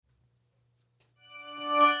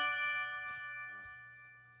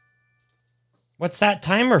What's that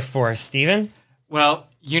timer for, Steven? Well,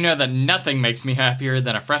 you know that nothing makes me happier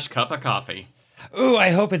than a fresh cup of coffee. Ooh, I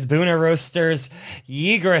hope it's Buna Roaster's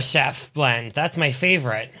Yggdrasil blend. That's my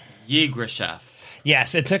favorite. Yggdrasil.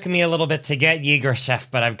 Yes, it took me a little bit to get Yggdrasil,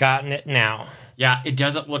 but I've gotten it now. Yeah, it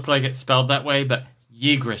doesn't look like it's spelled that way, but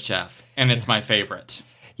Yggdrasil, and it's my favorite.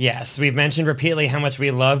 Yes, we've mentioned repeatedly how much we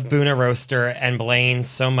love Buna Roaster and Blaine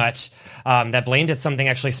so much that Blaine did something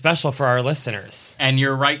actually special for our listeners. And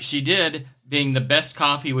you're right, she did, being the best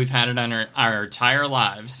coffee we've had in our entire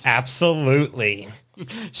lives. Absolutely.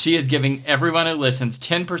 She is giving everyone who listens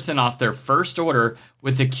 10% off their first order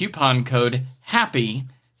with the coupon code HAPPY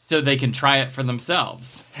so they can try it for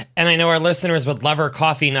themselves. And I know our listeners would love her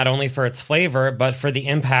coffee not only for its flavor, but for the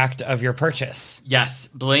impact of your purchase. Yes,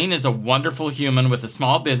 Blaine is a wonderful human with a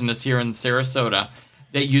small business here in Sarasota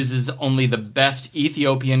that uses only the best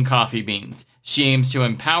Ethiopian coffee beans. She aims to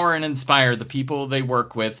empower and inspire the people they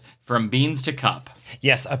work with from beans to cup.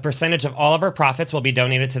 Yes, a percentage of all of our profits will be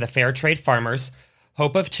donated to the Fair Trade Farmers,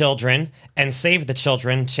 Hope of Children, and Save the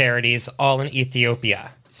Children charities, all in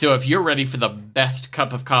Ethiopia. So if you're ready for the best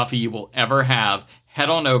cup of coffee you will ever have, head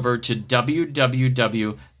on over to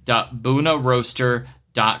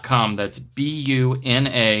www.bunaroaster.com. That's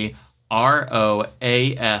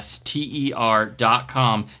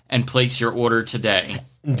BUNAROASTER.com and place your order today.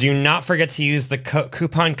 Do not forget to use the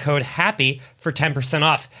coupon code HAPPY for 10%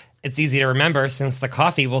 off. It's easy to remember since the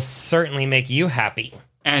coffee will certainly make you happy.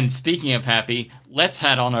 And speaking of happy, let's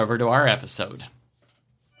head on over to our episode.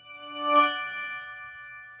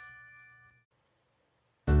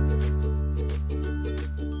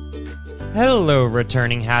 Hello,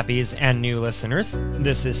 returning happies and new listeners.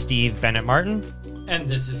 This is Steve Bennett Martin. And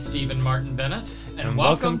this is Stephen Martin Bennett. And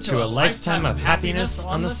welcome to A Lifetime of Happiness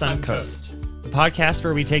on the Sun Coast. The podcast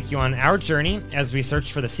where we take you on our journey as we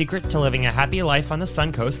search for the secret to living a happy life on the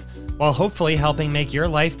Sun Coast, while hopefully helping make your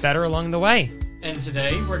life better along the way. And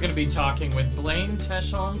today we're going to be talking with Blaine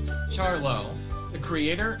Teshome Charlo, the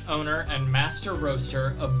creator, owner, and master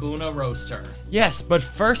roaster of Buna Roaster. Yes, but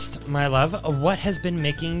first, my love, what has been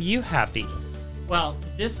making you happy? Well,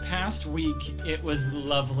 this past week, it was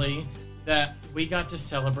lovely that we got to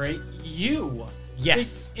celebrate you.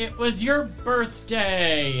 Yes. It was your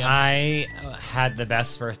birthday. I had the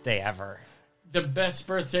best birthday ever. The best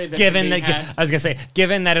birthday that given we that had. I was gonna say,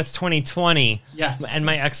 given that it's 2020, yes, and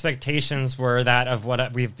my expectations were that of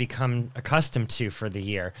what we've become accustomed to for the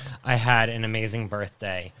year, I had an amazing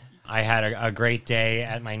birthday. I had a great day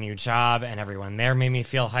at my new job, and everyone there made me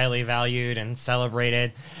feel highly valued and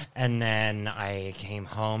celebrated. And then I came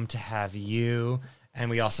home to have you, and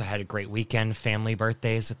we also had a great weekend, family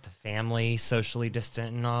birthdays with the family, socially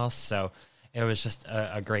distant and all. So it was just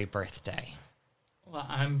a great birthday. Well,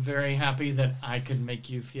 I'm very happy that I could make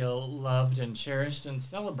you feel loved and cherished and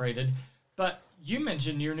celebrated. But you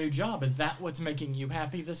mentioned your new job. Is that what's making you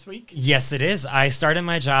happy this week? Yes, it is. I started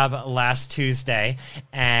my job last Tuesday,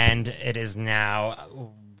 and it is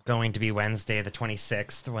now going to be Wednesday the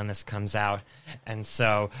 26th when this comes out. And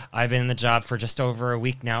so I've been in the job for just over a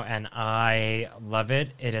week now, and I love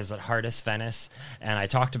it. It is at Hardest Venice, and I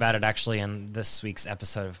talked about it actually in this week's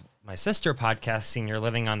episode of my sister podcast, Senior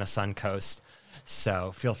Living on the Sun Coast.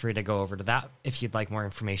 So feel free to go over to that if you'd like more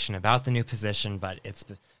information about the new position, but it's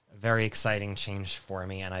a very exciting change for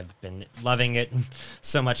me, and I've been loving it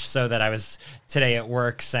so much so that I was today at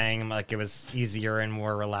work saying like it was easier and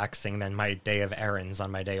more relaxing than my day of errands on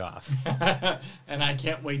my day off. And I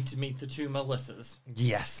can't wait to meet the two Melissas.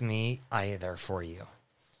 Yes, me either for you.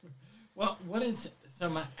 Well, what is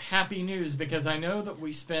some happy news? Because I know that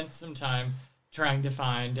we spent some time trying to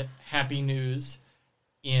find happy news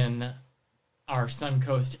in our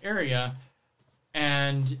Suncoast area,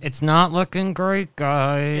 and it's not looking great,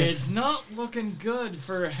 guys. It's not looking good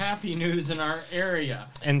for happy news in our area.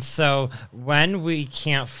 And so when we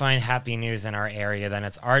can't find happy news in our area, then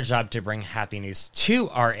it's our job to bring happy news to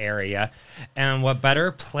our area. And what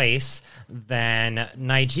better place than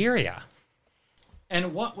Nigeria?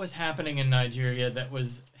 And what was happening in Nigeria that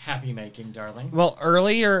was happy-making, darling? Well,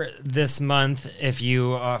 earlier this month, if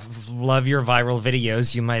you love your viral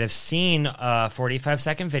videos, you might have seen a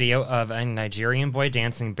 45-second video of a Nigerian boy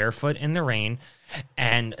dancing barefoot in the rain.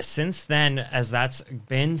 And since then, as that's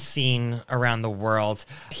been seen around the world,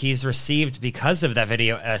 he's received, because of that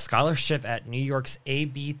video, a scholarship at New York's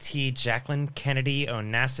ABT Jacqueline Kennedy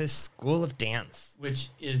Onassis School of Dance. Which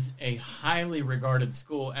is a highly regarded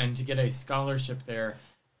school, and to get a scholarship there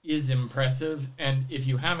is impressive. And if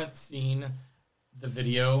you haven't seen the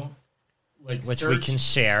video, which we can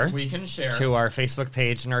share to our Facebook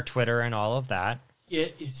page and our Twitter and all of that.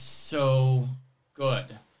 It is so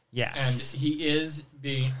good. Yes. And he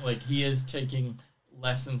is taking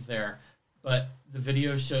lessons there. But the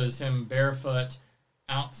video shows him barefoot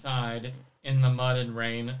outside in the mud and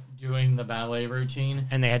rain doing the ballet routine.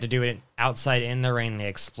 And they had to do it outside in the rain, they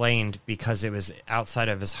explained, because it was outside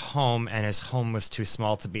of his home, and his home was too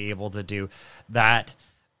small to be able to do that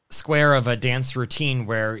square of a dance routine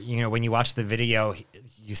where, when you watch the video,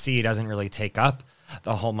 you see he doesn't really take up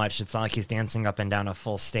the whole much. It's not like he's dancing up and down a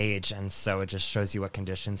full stage. And so it just shows you what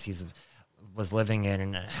conditions was living in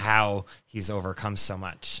and how he's overcome so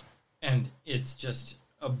much. And it's just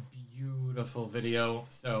a beautiful video.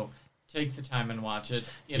 So take the time and watch it.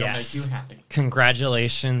 It'll make you happy.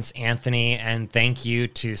 Congratulations, Anthony, and thank you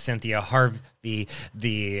to Cynthia Harvey,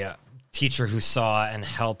 the teacher who saw and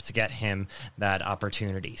helped get him that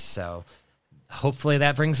opportunity. So hopefully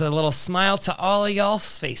that brings a little smile to all of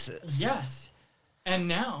y'all's faces. Yes. And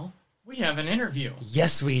now we have an interview.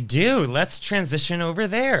 Yes, we do. Let's transition over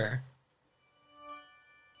there.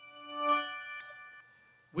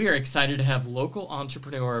 We are excited to have local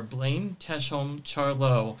entrepreneur Blaine Teshome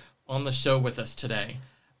Charlot on the show with us today.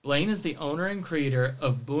 Blaine is the owner and creator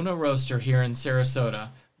of Buna Roaster here in Sarasota.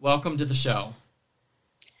 Welcome to the show.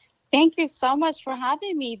 Thank you so much for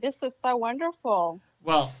having me. This is so wonderful.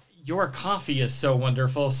 Well, your coffee is so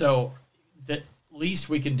wonderful, so the least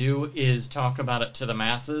we can do is talk about it to the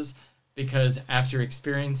masses, because after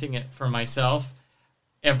experiencing it for myself,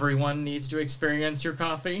 everyone needs to experience your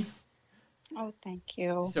coffee. Oh, thank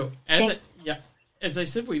you. So as I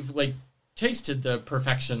said, we've tasted the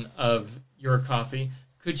perfection of your coffee.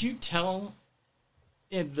 Could you tell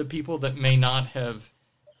the people that may not have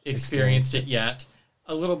experienced it yet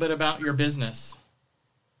a little bit about your business?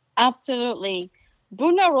 Absolutely.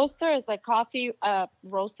 Buna Roaster is a coffee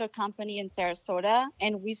roaster company in Sarasota,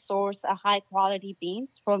 and we source a high quality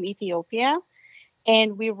beans from Ethiopia,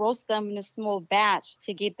 and we roast them in a small batch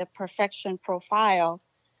to get the perfection profile.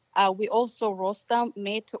 We also roast them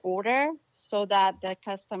made to order so that the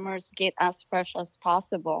customers get as fresh as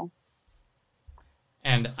possible.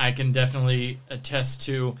 And I can definitely attest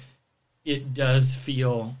to it does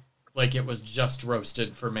feel like it was just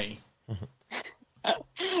roasted for me.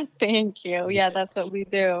 Thank you. Yeah, that's what we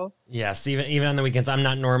do. Yes, even on the weekends, I'm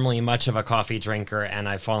not normally much of a coffee drinker, and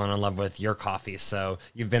I've fallen in love with your coffee. So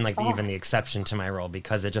you've been even the exception to my rule,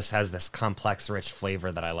 because it just has this complex, rich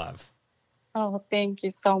flavor that I love. Oh, thank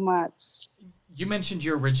you so much. You mentioned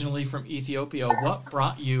you're originally from Ethiopia. What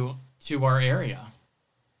brought you to our area?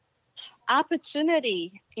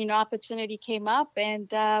 Opportunity. Opportunity came up, and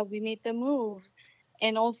we made the move.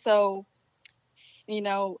 And also,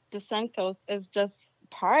 the Suncoast is just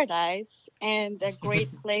paradise and a great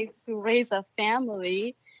place to raise a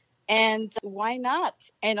family. And why not?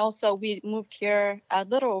 And also, we moved here a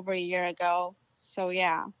little over a year ago. So,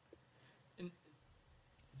 yeah.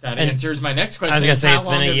 That answers my next question. I was going to say, how it's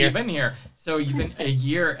long been a have year. you been here? So you've been a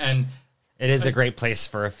year, and it is a great place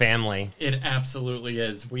for a family. It absolutely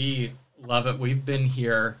is. We love it. We've been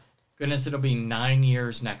here. Goodness, it'll be 9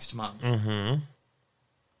 years next month. Mm-hmm.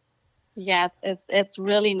 Yeah, it's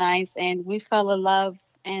really nice, and we fell in love,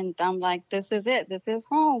 and I'm like, this is it. This is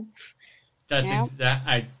home. That's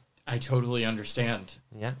I totally understand.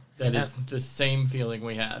 Yeah. That is the same feeling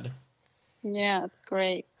we had. Yeah, it's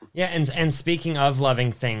great. Yeah, and speaking of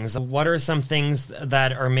loving things, what are some things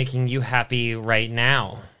that are making you happy right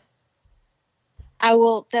now? I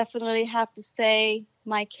will definitely have to say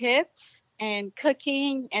my kids and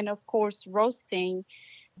cooking and, of course, roasting,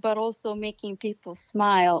 but also making people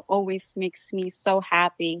smile always makes me so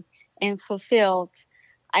happy and fulfilled.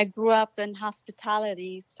 I grew up in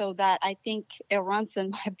hospitality, so that I think it runs in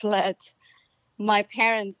my blood. My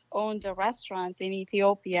parents owned a restaurant in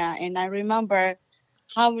Ethiopia, and I remember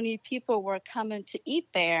how many people were coming to eat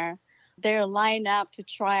there. They're lined up to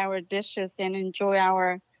try our dishes and enjoy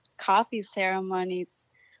our coffee ceremonies.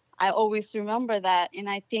 I always remember that, and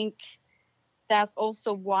I think that's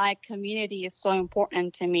also why community is so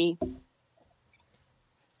important to me.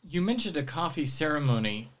 You mentioned a coffee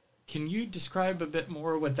ceremony. Can you describe a bit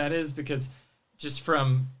more what that is? Because just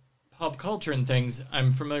from pop culture and things,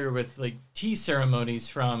 I'm familiar with tea ceremonies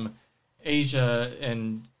from Asia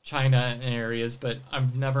and China and areas, but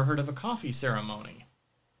I've never heard of a coffee ceremony.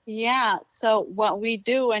 Yeah, so what we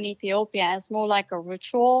do in Ethiopia is more like a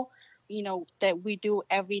ritual, that we do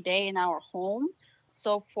every day in our home.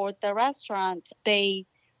 So for the restaurant, they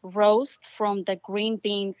roast from the green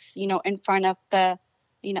beans, in front of the,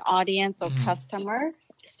 audience or customers.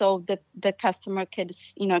 So the customer could,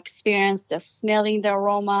 experience the smelling the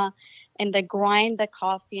aroma, and they grind the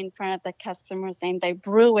coffee in front of the customers, and they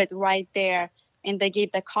brew it right there and they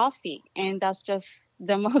get the coffee. And that's just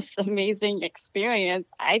the most amazing experience,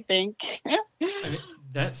 I think. I mean,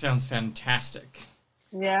 that sounds fantastic.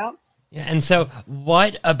 Yeah. Yeah, and so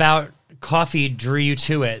what about coffee drew you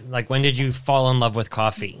to it? Like, when did you fall in love with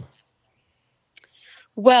coffee?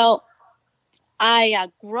 Well, I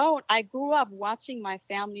grew up watching my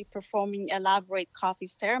family performing elaborate coffee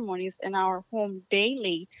ceremonies in our home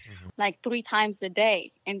daily, like 3 times a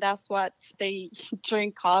day, and that's what they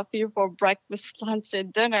drink coffee for breakfast, lunch,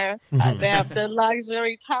 and dinner. They have the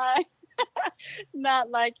luxury time, not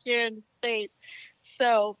like here in the States.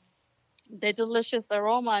 So the delicious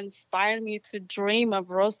aroma inspired me to dream of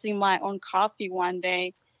roasting my own coffee one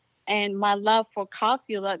day, and my love for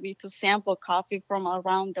coffee led me to sample coffee from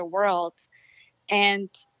around the world. And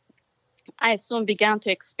I soon began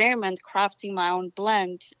to experiment crafting my own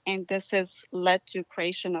blend, and this has led to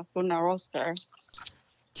creation of Buna Roaster.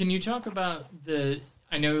 Can you talk about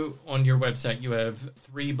I know on your website you have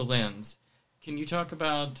 3 blends. Can you talk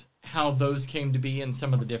about how those came to be and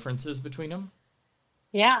some of the differences between them?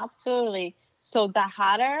 Yeah, absolutely. So the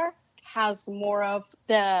Hatter has more of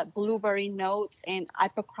the blueberry notes and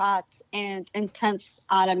apricot and intense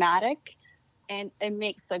aromatic, and it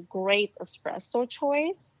makes a great espresso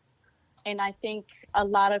choice. And I think a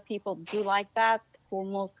lot of people do like that, for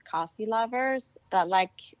most coffee lovers that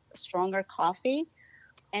like stronger coffee.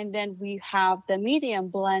 And then we have the medium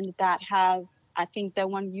blend that has, I think, the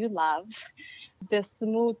one you love, the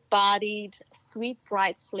smooth bodied, sweet,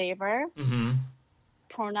 bright flavor, Mm-hmm.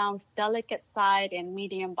 pronounced delicate side and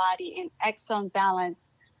medium body in excellent balance.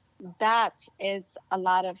 That is, a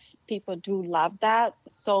lot of people do love that.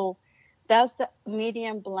 So that's the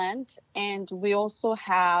medium blend. And we also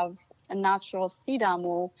have a natural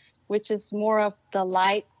Sidamo, which is more of the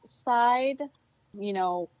light side,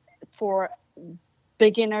 for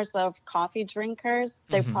beginners of coffee drinkers.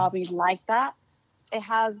 They probably like that. It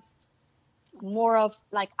has more of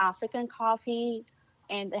like African coffee,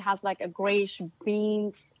 and it has like a grayish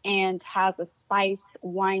beans and has a spice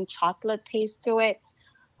wine chocolate taste to it.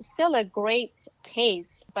 Still a great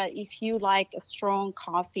taste, but if you like a strong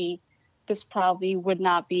coffee, this probably would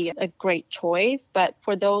not be a great choice. But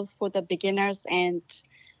for the beginners and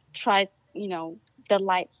try, the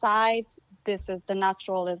light side, the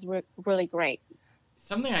natural is really great.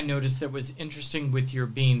 Something I noticed that was interesting with your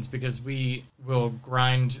beans, because we will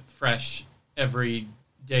grind fresh every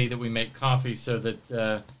day that we make coffee so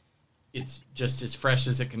that it's just as fresh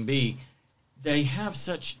as it can be. They have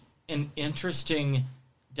such an interesting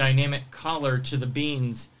dynamic color to the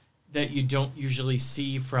beans that you don't usually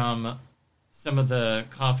see from some of the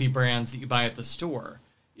coffee brands that you buy at the store.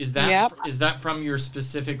 Is that from your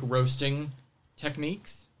specific roasting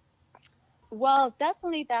techniques? Well,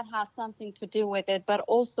 definitely that has something to do with it, but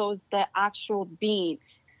also the actual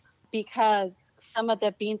beans, because some of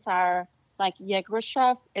the beans are like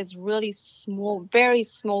Yegorov is really small, very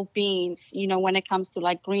small beans, when it comes to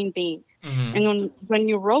like green beans. Mm-hmm. And when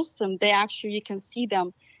you roast them, you can see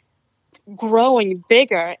them growing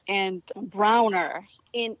bigger and browner.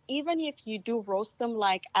 And even if you do roast them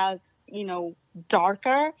like as,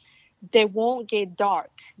 darker, they won't get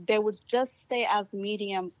dark. They would just stay as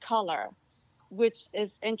medium color, which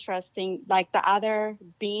is interesting. Like the other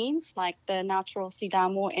beans, like the natural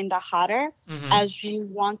Sidamo and the Hatter, as you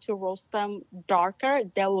want to roast them darker,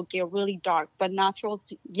 they will get really dark. But natural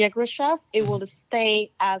Yegorov, it will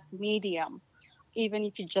stay as medium. Even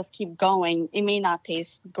if you just keep going, it may not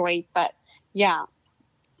taste great, but yeah.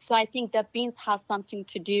 So I think that beans has something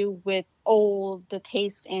to do with all the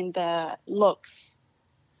taste and the looks.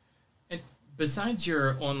 And besides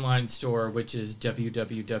your online store, which is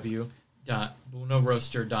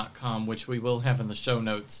www.bunoroaster.com, which we will have in the show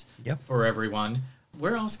notes for everyone,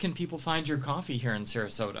 where else can people find your coffee here in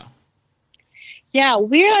Sarasota? Yeah,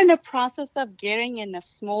 we're in the process of getting in the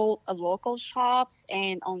small local shops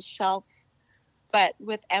and on shelves. But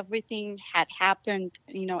with everything had happened,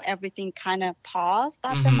 everything kind of paused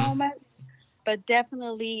at the moment. But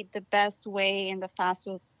definitely the best way and the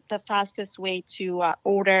fastest way to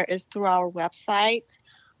order is through our website.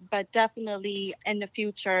 But definitely in the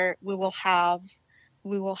future, we will have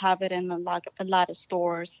it in a lot of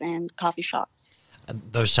stores and coffee shops.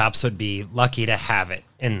 Those shops would be lucky to have it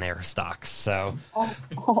in their stocks. So,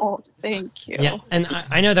 Thank you. Yeah, and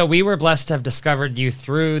I know that we were blessed to have discovered you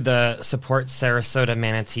through the Support Sarasota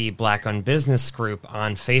Manatee Black-Owned Business Group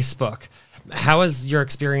on Facebook. How has your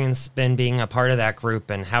experience been being a part of that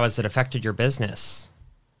group, and how has it affected your business?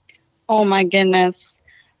 Oh my goodness,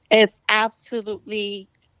 it's absolutely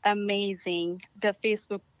amazing. The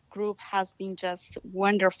Facebook group has been just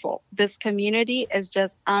wonderful. This community is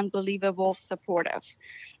just unbelievable supportive.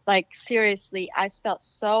 Like seriously, I felt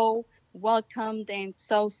so welcomed and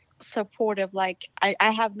so supportive. Like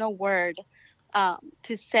I have no word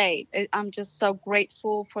to say. I'm just so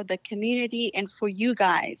grateful for the community and for you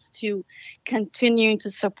guys to continue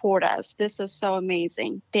to support us. This is so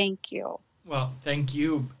amazing. Thank you. Well, thank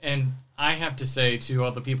you. And I have to say to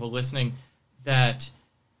all the people listening that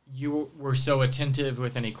you were so attentive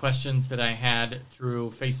with any questions that I had through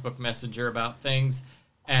Facebook Messenger about things.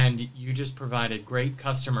 And you just provided great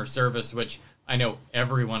customer service, which I know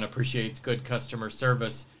everyone appreciates good customer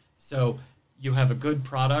service. So you have a good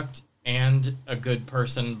product and a good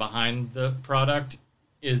person behind the product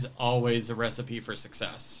is always a recipe for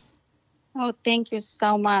success. Oh, thank you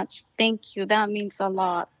so much. Thank you. That means a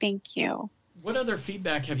lot. Thank you. What other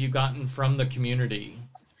feedback have you gotten from the community?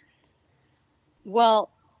 Well,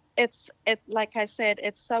 it's like I said,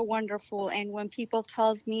 it's so wonderful. And when people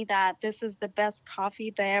tells me that this is the best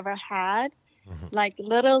coffee they ever had, like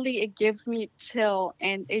literally it gives me chill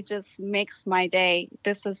and it just makes my day.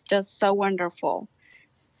 This is just so wonderful.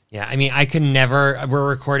 Yeah, I mean, I can never, we're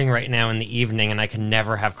recording right now in the evening and I can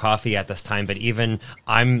never have coffee at this time, but even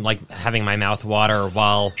I'm like having my mouth water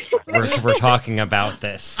while we're talking about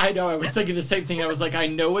this. I know, I was thinking the same thing. I was like, I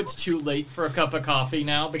know it's too late for a cup of coffee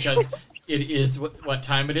now because it is what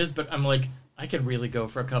time it is, but I'm like, I could really go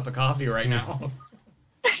for a cup of coffee right now.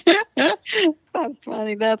 That's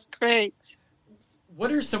funny. That's great.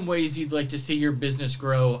 What are some ways you'd like to see your business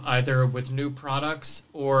grow, either with new products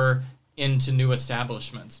or into new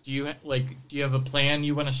establishments? Do you have a plan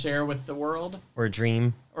you want to share with the world? Or a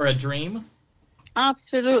dream? Or a dream?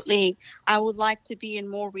 Absolutely. I would like to be in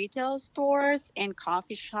more retail stores and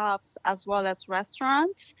coffee shops as well as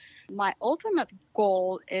restaurants. My ultimate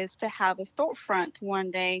goal is to have a storefront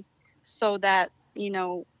one day so that,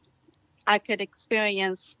 I could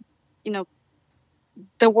experience,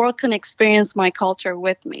 the world can experience my culture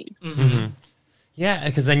with me. Mm-hmm. Yeah,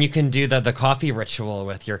 because then you can do the coffee ritual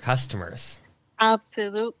with your customers.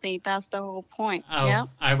 Absolutely. That's the whole point. Oh, Yeah.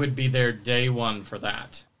 I would be there day one for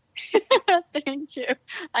that. Thank you.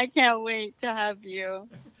 I can't wait to have you.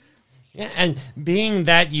 Yeah, and being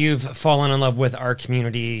that you've fallen in love with our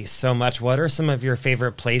community so much, what are some of your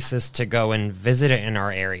favorite places to go and visit it in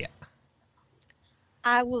our area?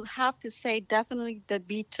 I will have to say definitely the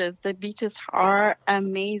beaches. The beaches are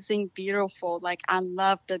amazing, beautiful. Like I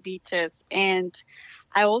love the beaches. And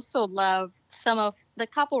I also love some of the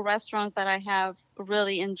couple restaurants that I have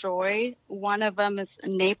really enjoyed. One of them is a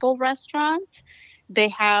Naples restaurant. They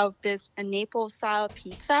have this Naples style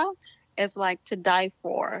pizza. It's like to die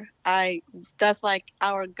for. That's like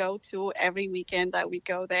our go-to every weekend that we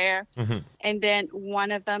go there. Mm-hmm. And then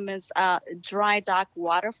one of them is Dry Dock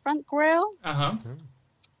Waterfront Grill. Uh-huh.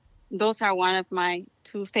 Those are one of my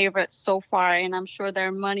two favorites so far, and I'm sure there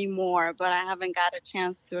are many more, but I haven't got a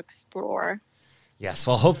chance to explore. Yes,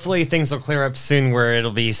 well, hopefully things will clear up soon where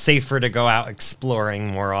it'll be safer to go out exploring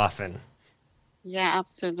more often. Yeah,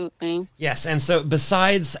 absolutely. Yes, and so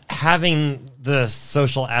besides having the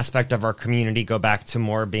social aspect of our community go back to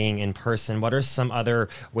more being in person, what are some other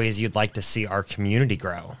ways you'd like to see our community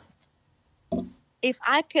grow? If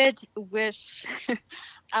I could wish,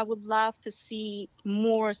 I would love to see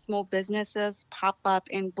more small businesses pop up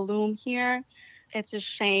and bloom here. It's a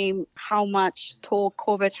shame how much toll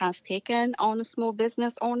COVID has taken on the small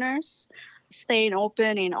business owners. Staying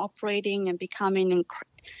open and operating and becoming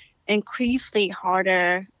increasingly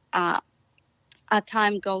harder as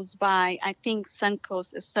time goes by. I think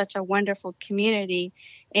Suncoast is such a wonderful community,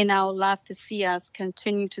 and I would love to see us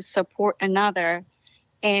continue to support another,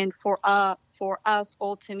 and for us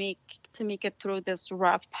all to make it through this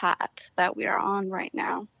rough path that we are on right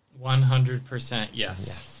now. 100%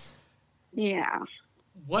 yes. Yeah.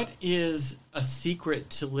 What is a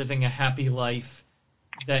secret to living a happy life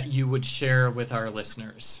that you would share with our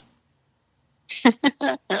listeners?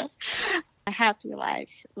 A happy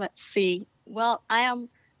life. Let's see. Well, I'm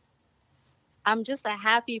just a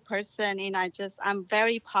happy person, and I'm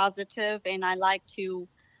very positive, and I like to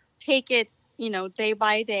take it, day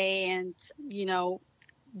by day. And,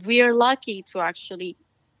 we are lucky to actually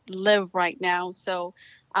live right now. So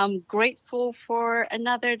I'm grateful for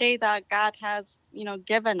another day that God has,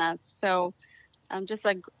 given us. So I'm just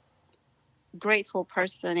a grateful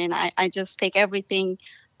person, and I just take everything.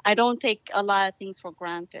 I don't take a lot of things for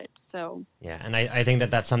granted. So yeah, and I think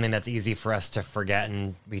that's something that's easy for us to forget,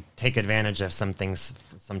 and we take advantage of some things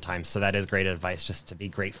sometimes. So that is great advice, just to be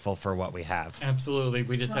grateful for what we have. Absolutely.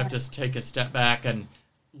 We just have to take a step back and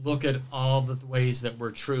look at all the ways that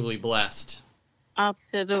we're truly blessed.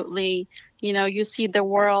 Absolutely. You see the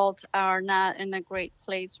world are not in a great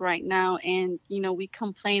place right now. And, we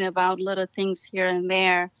complain about little things here and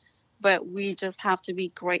there, but we just have to be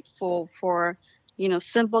grateful for,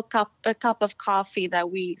 simple a cup of coffee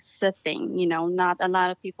that we sipping. Not a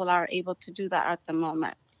lot of people are able to do that at the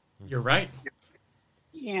moment. You're right.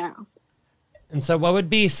 Yeah. And so what would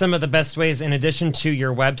be some of the best ways, in addition to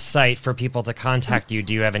your website, for people to contact you?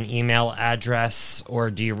 Do you have an email address, or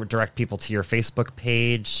do you direct people to your Facebook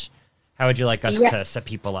page? How would you like us to set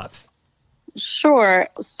people up? Sure.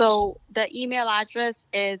 So the email address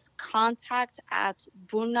is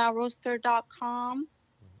contact@bunaroaster.com.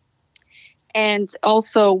 And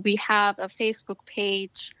also we have a Facebook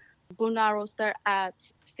page, Buna Roaster at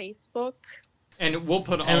Facebook. And we'll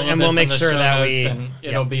put all and of this we'll make in the sure show that notes, and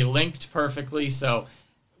it'll be linked perfectly, so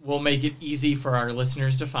we'll make it easy for our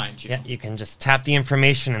listeners to find you. Yeah, you can just tap the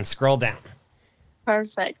information and scroll down.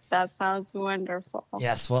 Perfect. That sounds wonderful.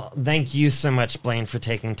 Yes, well, thank you so much, Blaine, for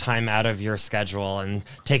taking time out of your schedule and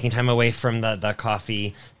taking time away from the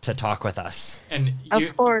coffee to talk with us. And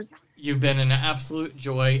of course. You've been an absolute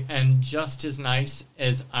joy and just as nice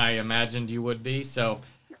as I imagined you would be, so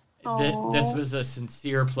this was a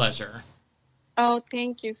sincere pleasure. Oh,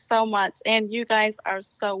 thank you so much. And you guys are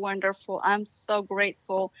so wonderful. I'm so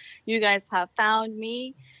grateful you guys have found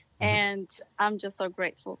me, and I'm just so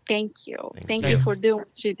grateful. Thank you. Thank you for doing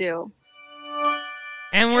what you do.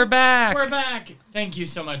 And we're back. We're back. Thank you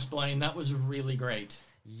so much, Blaine. That was really great.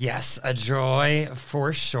 Yes, a joy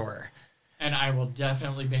for sure. And I will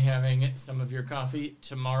definitely be having some of your coffee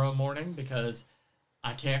tomorrow morning because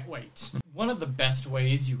I can't wait. One of the best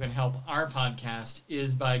ways you can help our podcast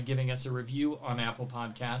is by giving us a review on Apple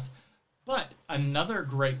Podcasts. But another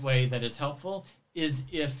great way that is helpful is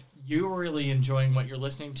if you're really enjoying what you're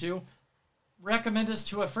listening to, recommend us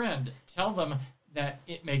to a friend. Tell them that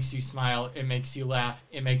it makes you smile, it makes you laugh,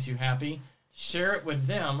 it makes you happy. Share it with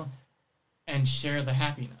them and share the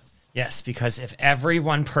happipiness. Yes, because if every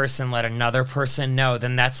one person let another person know,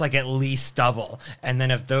 then that's like at least double. And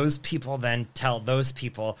then if those people then tell those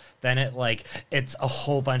people, then it's a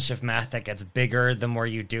whole bunch of math that gets bigger the more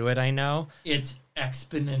you do it, I know. It's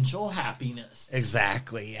exponential happiness.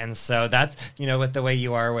 Exactly. And so that's, with the way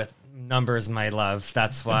you are with numbers, my love,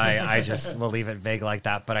 that's why I just will leave it vague like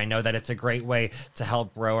that. But I know that it's a great way to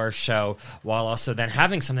help grow our show while also then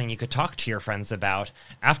having something you could talk to your friends about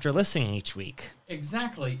after listening each week.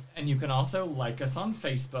 Exactly. And you can also like us on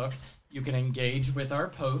Facebook. You can engage with our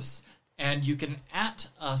posts, and you can @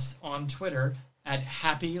 us on Twitter at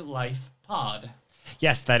Happy Life Pod.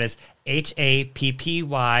 Yes, that is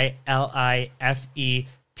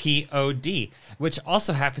HappyLifePod, which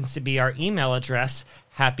also happens to be our email address,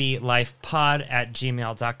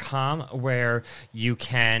 happylifepod@gmail.com, where you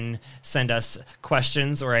can send us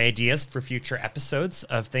questions or ideas for future episodes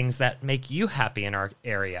of things that make you happy in our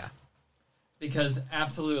area. Because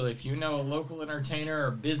absolutely, if you know a local entertainer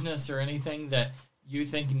or business or anything that you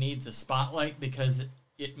think needs a spotlight because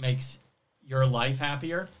it makes your life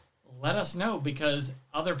happier, let us know, because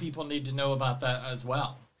other people need to know about that as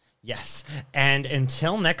well. Yes. And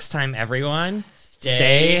until next time, everyone,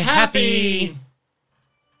 stay happy.